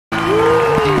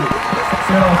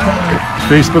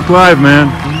Facebook Live, man.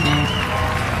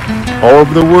 All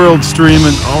over the world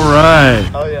streaming. All right.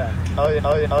 Oh yeah. Oh yeah.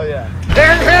 Oh yeah. Oh yeah.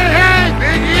 Hey, hey, hey!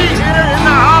 Big E here in the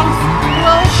house.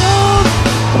 Welcome,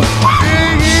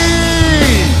 Big E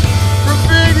from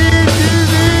Big E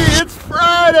TV. It's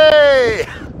Friday.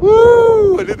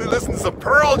 Woo! I need to listen to some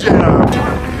Pearl Jam.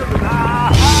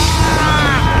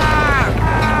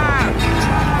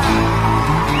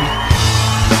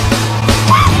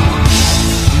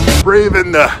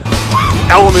 Braving the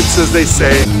elements, as they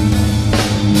say.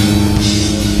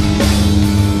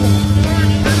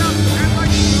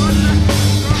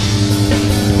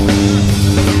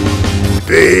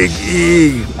 Big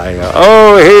E.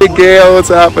 Oh, hey Gail, what's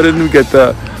happening?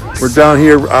 We're down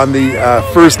here on the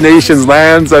First Nations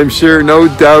lands, I'm sure, no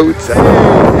doubt. Hey,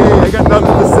 I got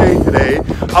nothing to say today,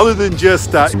 other than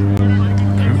just. Looks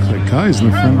like Kai's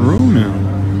in the front row now.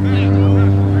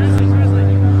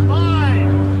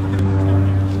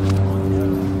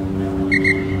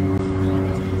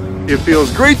 It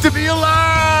feels great to be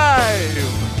alive!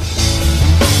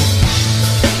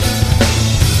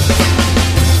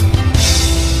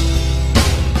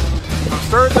 I'm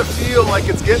starting to feel like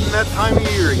it's getting that time of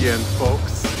year again,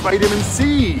 folks. Vitamin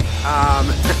C,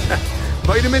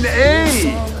 vitamin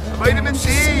A, vitamin D,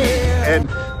 and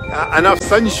enough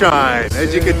sunshine.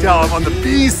 As you can tell, I'm on the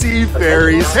BC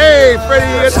ferries. Hey,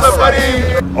 Freddie, what's up, buddy?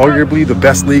 Arguably the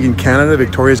best league in Canada.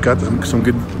 Victoria's got some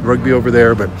good rugby over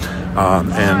there, but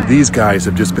and these guys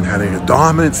have just been having a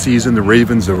dominant season. The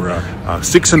Ravens are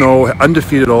 6-0,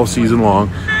 undefeated all season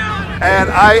long. And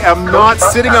I am not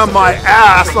sitting on my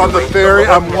ass on the ferry.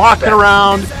 I'm walking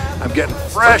around. I'm getting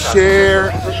fresh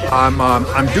air. I'm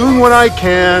doing what I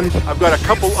can. I've got a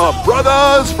couple of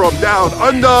brothers from down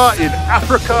under in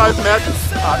Africa I've met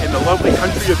in the lovely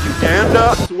country of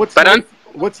Uganda. So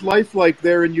what's life like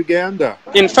there in Uganda?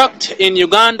 In fact, in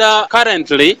Uganda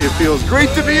currently, it feels great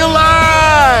to be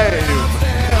alive.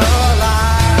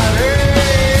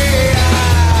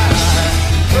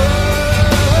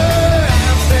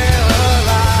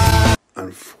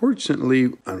 Unfortunately,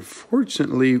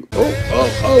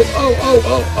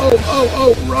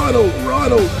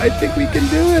 Ronald, I think we can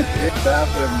do it. It's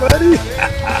happening, buddy.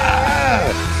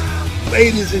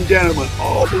 Ladies and gentlemen,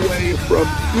 all the way from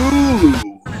Gulu.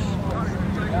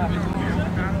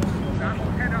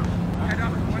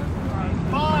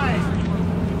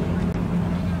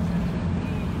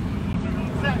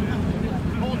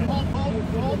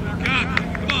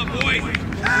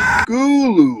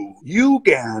 Gulu,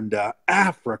 Uganda,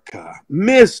 Africa,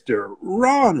 Mr.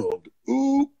 Ronald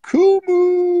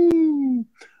Okumu.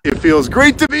 It feels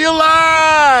great to be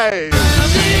alive!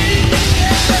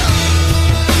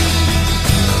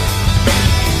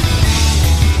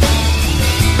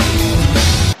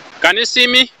 can you see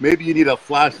me? Maybe you need a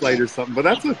flashlight or something, but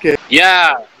that's okay.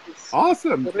 Yeah.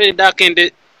 Awesome. It's really dark in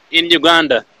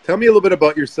Uganda. Tell me a little bit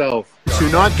about yourself. To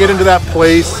not get into that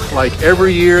place like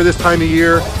every year, this time of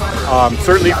year,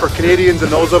 certainly for Canadians and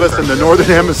those of us in the northern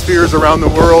hemispheres around the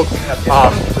world,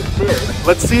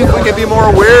 let's see if we can be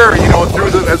more aware, you know,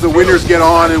 as the winters get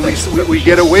on and we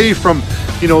get away from,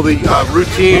 you know, the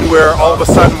routine where all of a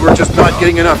sudden we're just not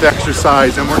getting enough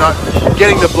exercise and we're not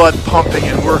getting the blood pumping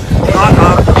and we're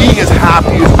not being as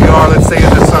happy as we are, let's say, in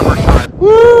the summertime.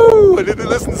 Woo! I didn't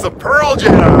listen to some Pearl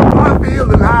Jam. I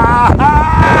feel alive.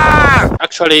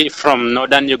 Actually, from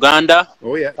northern Uganda.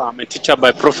 Oh yeah. I'm a teacher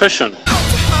by profession.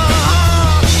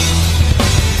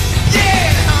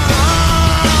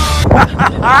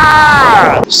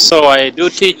 So I do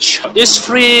teach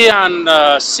history and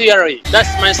theory.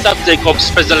 That's my subject of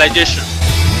specialization.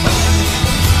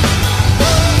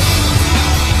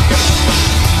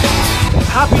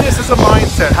 Happiness is a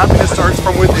mindset. Happiness starts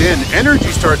from within.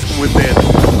 Energy starts from within.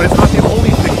 But it's not the only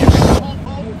thing you can do.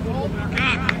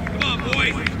 Come on,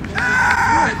 boys.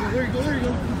 There you go, there you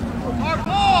go.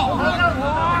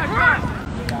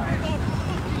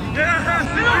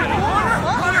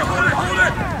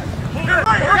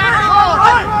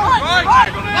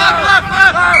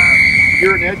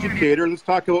 You're an educator. Let's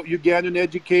talk about Ugandan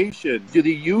education. Do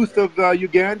the youth of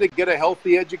Uganda get a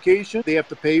healthy education they have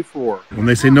to pay for? When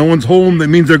they say no one's home, that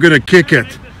means they're going to kick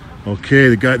it.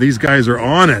 Okay, these guys are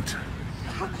on it.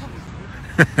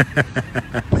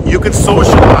 You can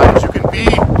socialize. You can be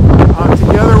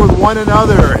together with one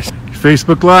another.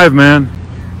 Facebook Live, man.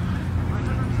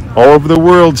 All over the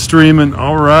world streaming.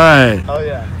 All right. Oh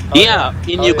yeah. Yeah,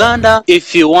 in Uganda,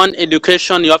 if you want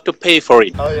education, you have to pay for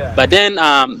it. Oh, yeah. But then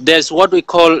there's what we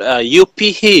call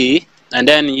UPE, and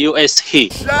then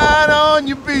USH. Shine on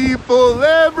you people,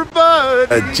 everybody.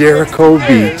 At Jericho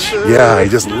Beach. Yeah, I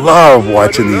just love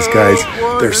watching these guys.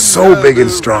 They're so big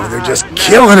and strong. They're just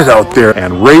killing it out there.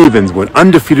 And Ravens went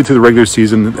undefeated through the regular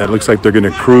season. It looks like they're going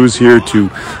to cruise here to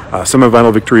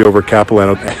semifinal victory over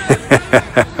Capilano.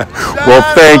 Well,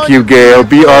 thank you, Gail.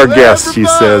 Be our guest, she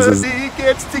says.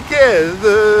 Gets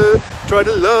together, try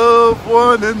to love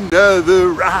one another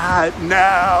right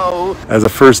now. As a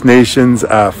First Nations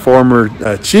former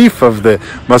chief of the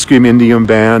Musqueam Indian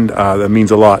Band, that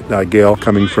means a lot, Gail,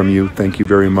 coming from you. Thank you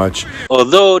very much.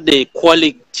 Although the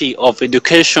quality of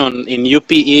education in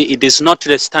UPE, it is not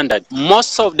the standard.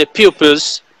 Most of the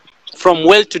pupils from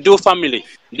well-to-do family,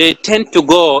 they tend to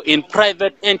go in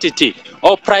private entity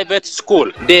or private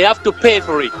school. They have to pay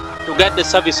for it to get the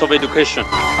service of education.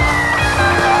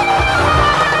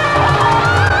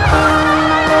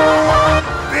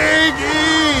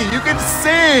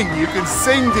 You can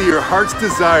sing to your heart's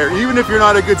desire, even if you're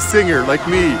not a good singer like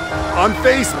me, on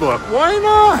Facebook. Why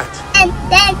not? Then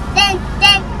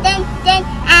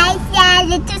I see a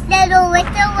little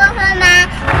silhouette over my.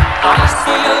 I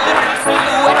see a little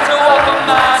silhouette over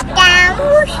my.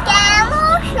 Scammoosh,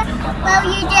 scammoosh. Well,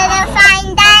 you did a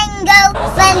fine dango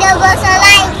when there was a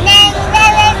lightning,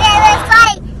 very, very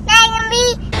frightening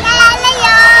me.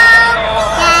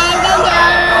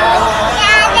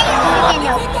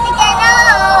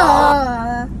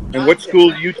 And what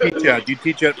school do you teach at? Do you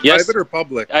teach at private or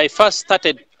public? I first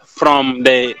started from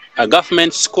the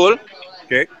government school.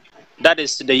 Okay. That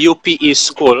is the UPE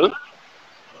school.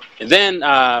 Then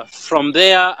from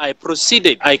there I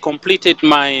proceeded. I completed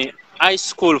my high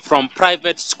school from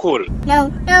private school. No,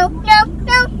 let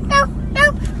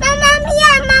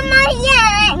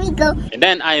me go. And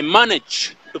then I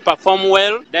managed to perform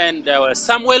well. Then there were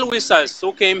some well-wishers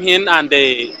who came in and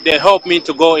they helped me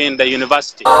to go in the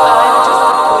university. I'm just a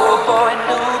poor boy,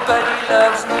 nobody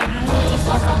loves me.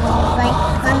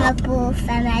 From a poor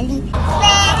family.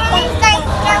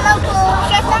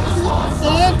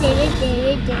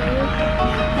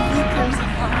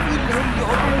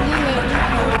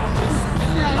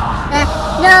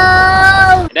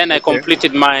 No! Then I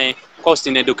completed my course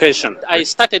in education. I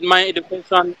started my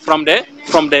education from the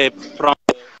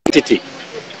entity.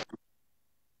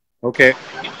 Okay.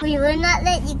 We will not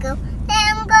let you go. Let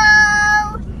him go.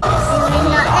 We will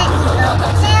not let you go.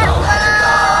 Let him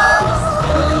go.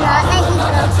 We will not let you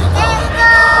go. Let him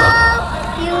go.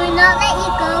 We will not let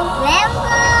you go. Let him go.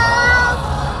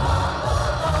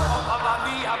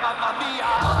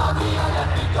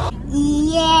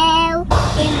 Yeah,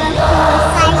 in the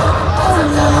poolside.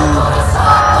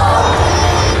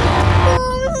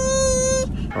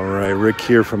 All right, Rick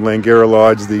here from Langara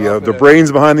Lodge, the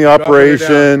brains behind the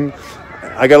operation.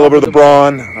 I got a little bit of the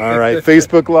brawn. All right,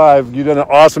 Facebook Live. You've done an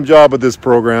awesome job with this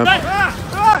program.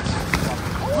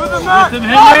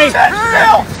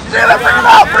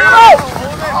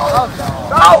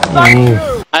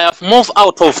 I have moved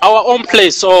out of our own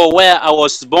place, or where I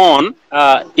was born.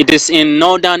 It is in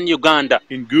northern Uganda.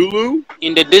 In Gulu?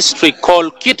 In the district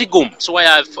called Kitgum. That's where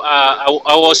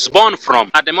I was born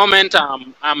from. At the moment,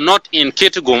 I'm not in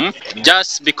Kitgum,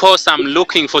 just because I'm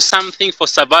looking for something for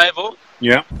survival.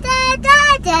 Yeah.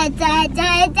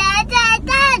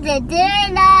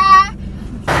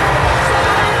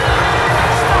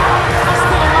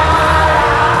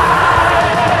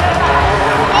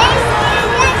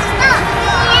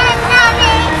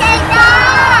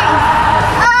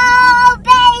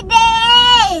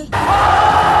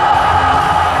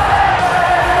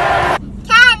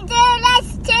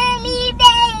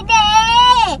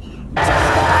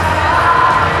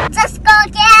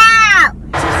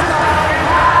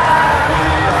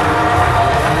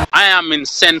 In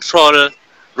central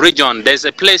region, there's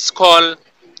a place called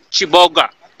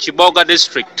Chiboga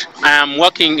district. I am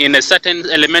working in a certain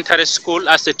elementary school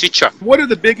as a teacher. What are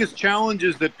the biggest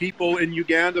challenges that people in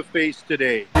Uganda face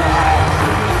today?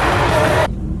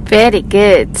 Very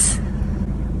good.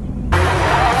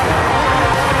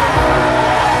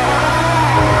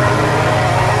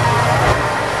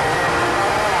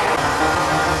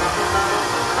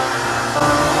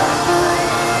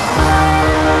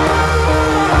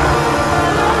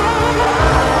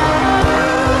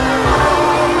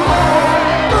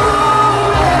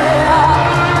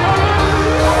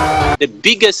 The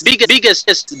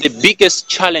biggest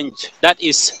challenge that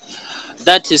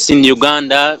is in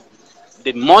Uganda,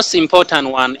 the most important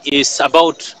one is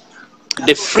about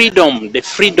the freedom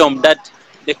that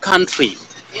the country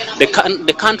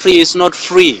is not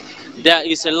free. There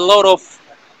is a lot of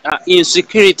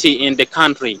insecurity in the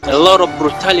country, a lot of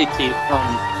brutality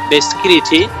from the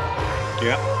security.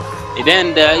 Yeah.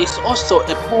 Then there is also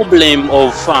a problem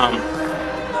of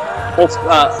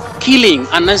killing,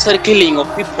 unnecessary killing of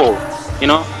people. You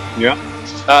know. Yeah.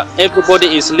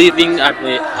 Everybody is living at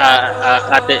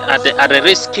a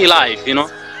risky life. You know.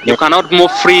 You cannot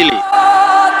move freely.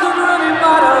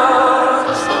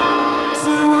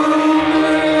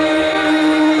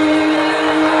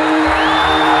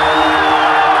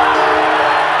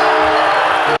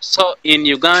 So in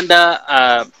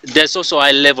Uganda, there's also a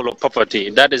high level of poverty.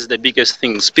 That is the biggest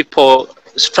things. People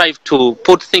strive to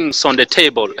put things on the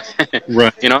table.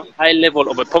 Right. You know, high level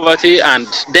of poverty, and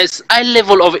there's high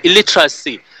level of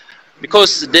illiteracy,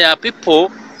 because there are people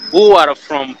who are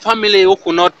from family who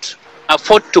could not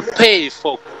afford to pay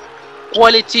for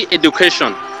quality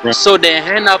education. Right. So they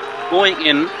end up going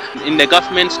in the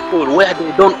government school where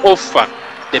they don't offer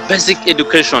the basic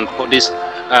education for this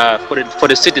for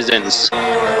the citizens.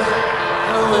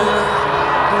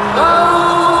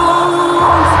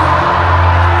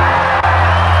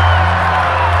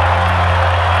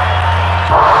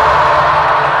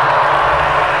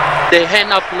 They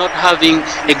end up not having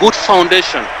a good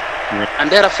foundation, and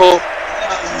therefore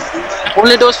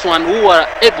only those one who are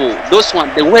able,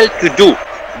 the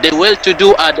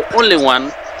well-to-do are the only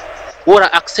one who are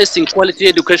accessing quality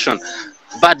education.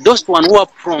 But those one who are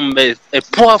from a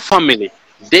poor family,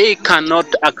 they cannot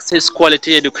access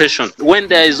quality education. When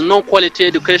there is no quality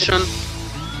education,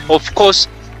 of course,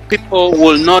 people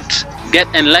will not get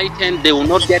enlightened, they will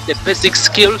not get the basic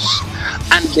skills,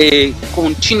 and they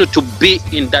continue to be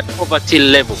in that poverty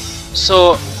level.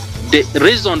 So the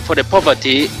reason for the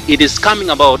poverty, it is coming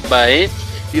about by...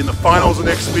 In the finals of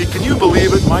next week, can you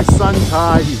believe it? My son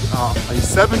Ty, he's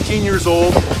 17 years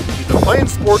old, he's been playing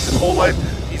sports his whole life,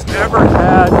 he's never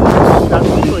had that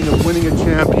feeling of winning a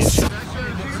championship.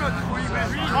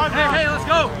 Hey, let's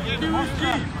go!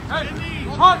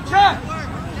 Hot check!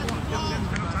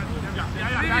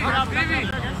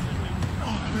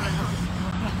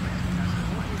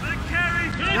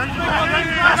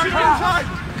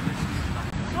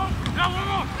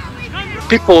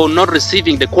 People not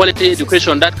receiving the quality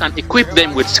education that can equip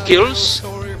them with skills,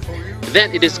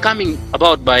 then it is coming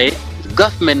about by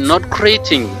government not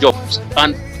creating jobs.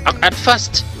 And at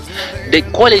first, the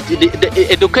quality, the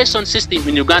education system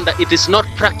in Uganda, it is not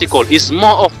practical, it's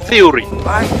more of theory.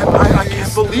 I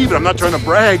can't believe it. I'm not trying to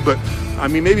brag, but I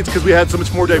mean, maybe it's because we had so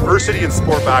much more diversity in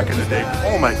sport back in the day.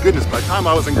 Oh my goodness, by the time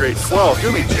I was in grade 12,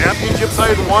 how many championships I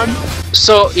had won?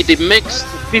 So it makes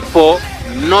people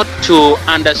not to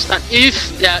understand,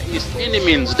 if there is any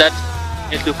means that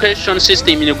education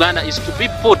system in Uganda is to be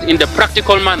put in the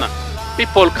practical manner,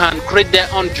 people can create their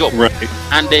own job, Right.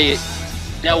 and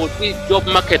there will be job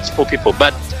markets for people.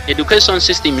 But education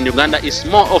system in Uganda is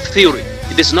more of theory,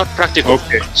 it is not practical.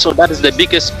 Okay. So that is the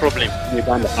biggest problem in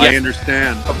Uganda. I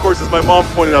understand. Of course, as my mom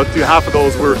pointed out too, half of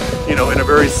those were, you know, in a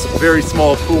very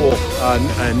small pool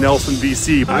in Nelson,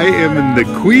 BC. I am in the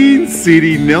Queen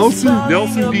City, Nelson,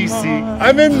 BC.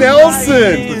 I'm in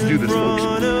Nelson. Let's do this, folks.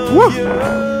 Woo!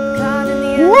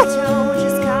 Woo!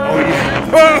 Oh yeah.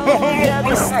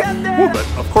 But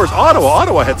of course,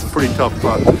 Ottawa had some pretty tough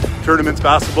tournaments,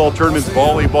 basketball tournaments,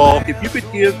 volleyball. If you could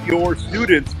give your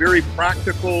students very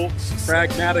practical,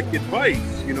 pragmatic advice,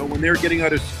 you know, when they're getting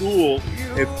out of school,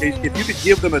 if you could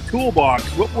give them a toolbox,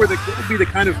 what would be the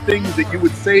kind of things that you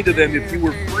would say to them if you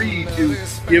were free to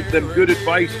give them good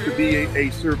advice to be a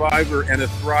survivor and a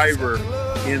thriver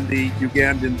in the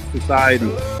Ugandan society?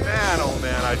 Man, oh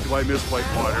man, do I miss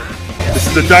Whitewater. This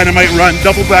is the Dynamite Run,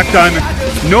 double black diamond.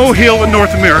 No hill in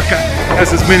North America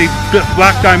has as many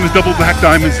black diamonds, double black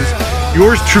diamonds as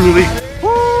yours truly.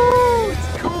 Woo!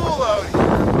 It's cool out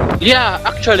here. Yeah,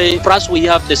 actually, for us we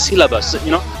have the syllabus,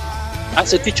 you know.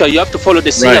 As a teacher, you have to follow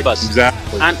the syllabus. Right,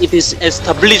 exactly. And it is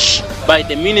established by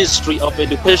the Ministry of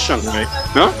Education, Right.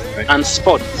 no? Right. And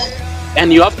Sport.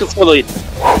 And you have to follow it.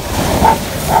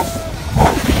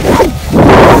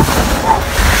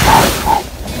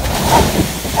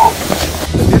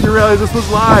 I didn't realize this was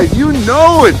live. You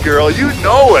know it, girl. You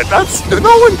know it.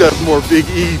 No one does more Big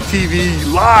E TV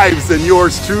lives than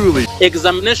yours truly.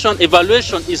 Examination,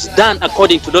 evaluation is done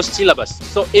according to those syllabus.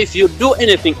 So if you do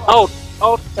anything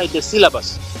outside the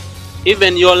syllabus,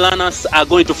 even your learners are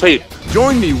going to fail.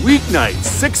 Join me weeknights,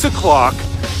 6 o'clock,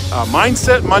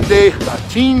 Mindset Monday,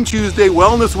 Teen Tuesday,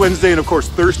 Wellness Wednesday, and of course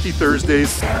Thirsty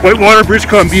Thursdays. Whitewater, British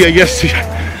Columbia, yes,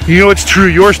 you know it's true,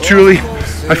 yours truly.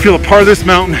 I feel a part of this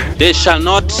mountain. They shall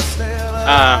not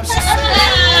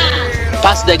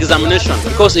pass the examination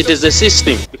because it is the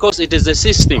system. Because it is the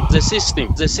system. The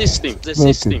system. The system. The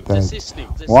system. The system.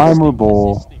 Weimer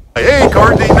Bowl. Hey,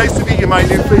 Courtney, nice to meet you, my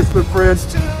new Facebook friend.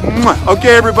 Mwah.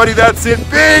 Okay, everybody, that's it.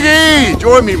 Big E!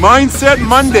 Join me, Mindset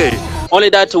Monday. Only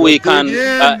that we can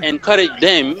encourage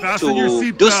them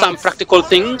to do some practical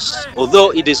things,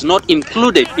 although it is not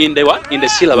included in the what? In the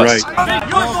syllabus. Right.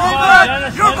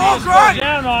 Your ball's right.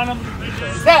 Down on him.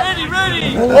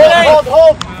 Ready.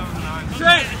 Hold.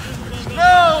 Straight.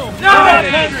 No.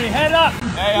 Henry, head up.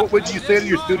 What would you say to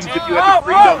your students if you had the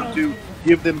freedom to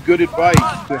give them good advice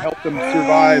to help them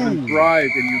survive and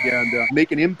thrive in Uganda,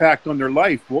 make an impact on their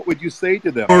life? What would you say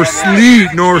to them? Nor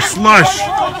sleet nor slush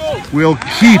will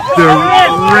keep the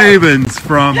ravens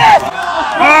from...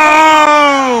 Oh!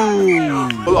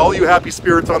 All you happy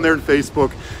spirits on there in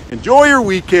Facebook, enjoy your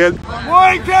weekend.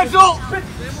 Warning, cancel.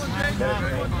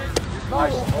 He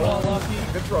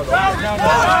put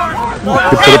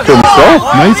it for himself.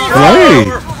 Nice play.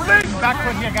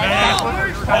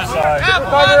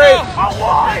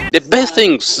 The best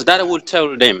things that I would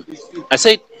tell them, I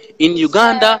said, in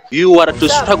Uganda, you are to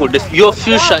struggle. Your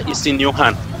future is in your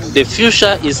hand. The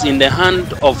future is in the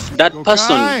hand of that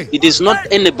person. It is not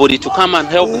anybody to come and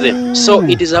help them. So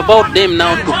it is about them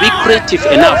now to be creative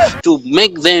enough to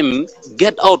make them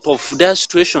get out of their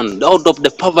situation, out of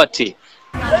the poverty.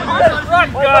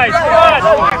 Guys,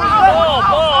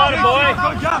 ball, boy.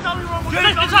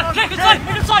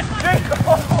 Inside.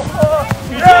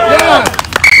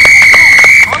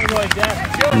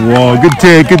 Whoa, good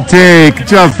take. Good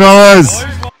job, fellas.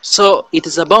 So it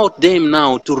is about them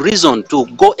now to reason, to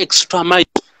go extra mile.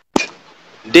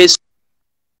 Yeah,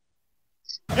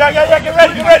 get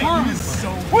ready.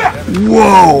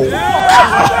 Whoa.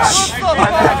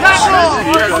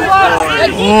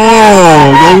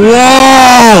 Oh, the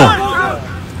wall.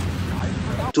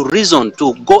 To reason,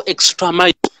 to go extra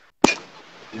mile.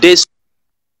 This.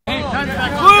 Ooh,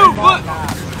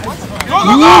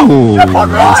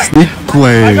 sneak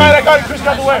play. I got it, Chris,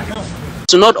 got the way.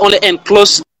 To not only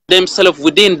enclose themselves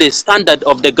within the standard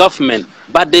of the government,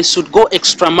 but they should go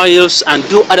extra miles and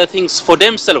do other things for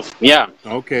themselves. Yeah.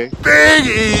 Okay. Big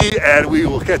E, and we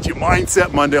will catch you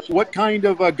Mindset Monday. What kind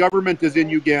of government is in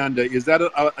Uganda? Is that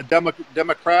a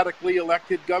democratically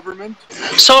elected government?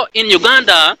 So in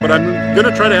Uganda, But I'm going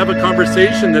to try to have a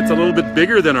conversation that's a little bit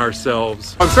bigger than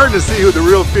ourselves. I'm starting to see who the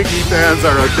real Big E fans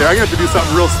are out there. I'm going to have to do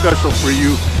something real special for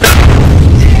you.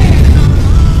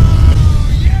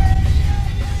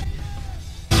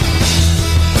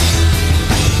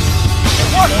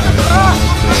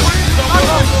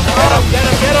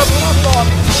 Get up.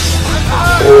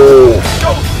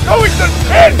 Oh, he's the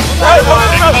 10!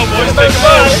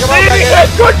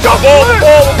 Good job! oh my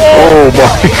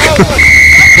God.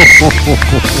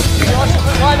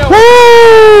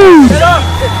 Woo! Get up!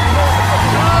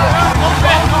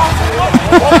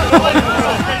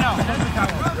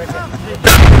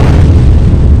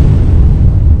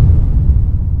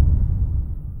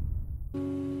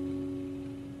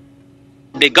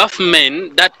 the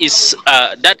government that is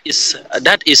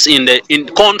in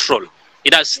control,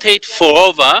 it has stayed for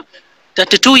over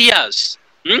 32 years.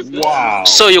 Wow.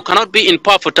 So you cannot be in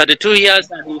power for 32 years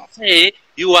and you say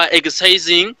you are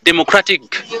exercising democratic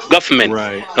government.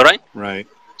 Right. All right? Right.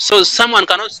 So someone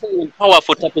cannot stay in power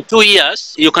for 32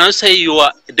 years. You cannot say you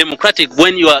are democratic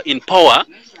when you are in power.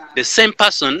 The same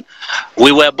person,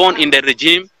 we were born in the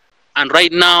regime, and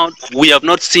right now we have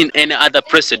not seen any other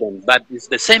president, but it's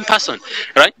the same person,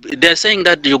 right? They're saying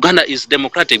that Uganda is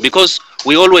democratic because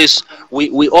we all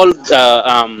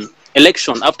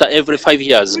election after every 5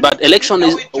 years, but election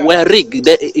were rigged.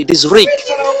 It is rigged.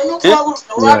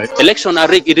 Right. Election are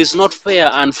rigged. It is not fair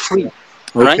and free.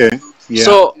 Right? Okay. Yeah.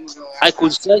 So I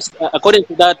could just, according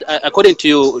to that, according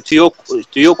to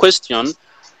your question,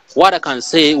 what I can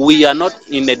say, we are not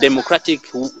in a democratic.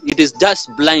 It is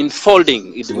just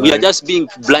blindfolding. We are just being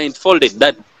blindfolded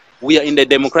that we are in the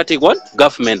democratic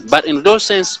government. But in those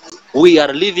sense, we are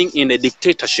living in a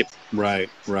dictatorship. Right.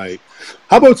 Right.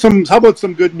 How about some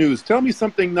good news? Tell me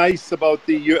something nice about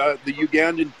the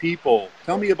Ugandan people.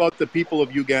 Tell me about the people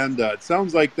of Uganda. It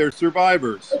sounds like they're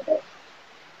survivors.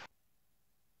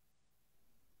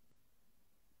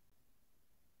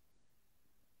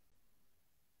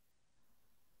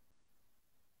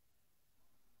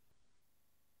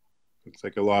 Looks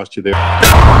like I lost you there.